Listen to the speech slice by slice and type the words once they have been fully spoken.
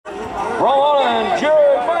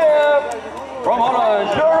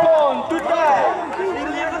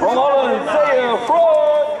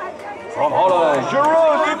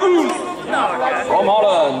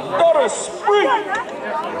Doris Spring.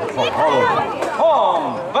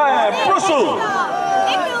 Van Brussel.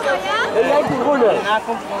 Ik wil wel, ja? En jij die groene.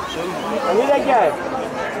 En wie denk jij?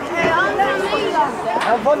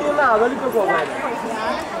 En van hierna wil ik ook wel rijden.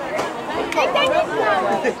 Ik denk niet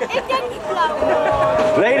blauw. Ik denk niet blauw.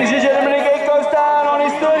 Ladies and gentlemen, the gate goes down on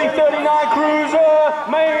his 30-39 cruiser.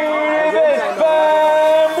 Main event,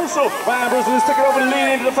 Van Brussel. Van Brussel is taking over the lead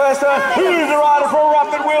into the first turn. Who's the rider for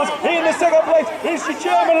Rapid Wheels? In the second place, it's the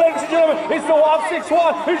chairman, ladies and gentlemen. It's the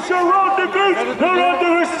 161. It's Sharon de Goose. Sharon de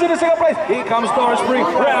Goose is in the second place. Here comes Doris Spring.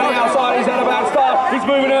 Round the outside, he's had a bad start. He's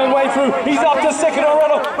moving her way through. He's up to second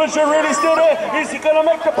already, but Sharon is still there. Is he going to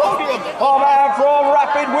make the podium? Oh man, from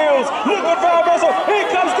Rapid Wheels. Look at Van Brussel. Here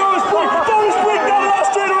comes Doris Spring. Doris Spring down the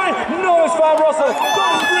last straight.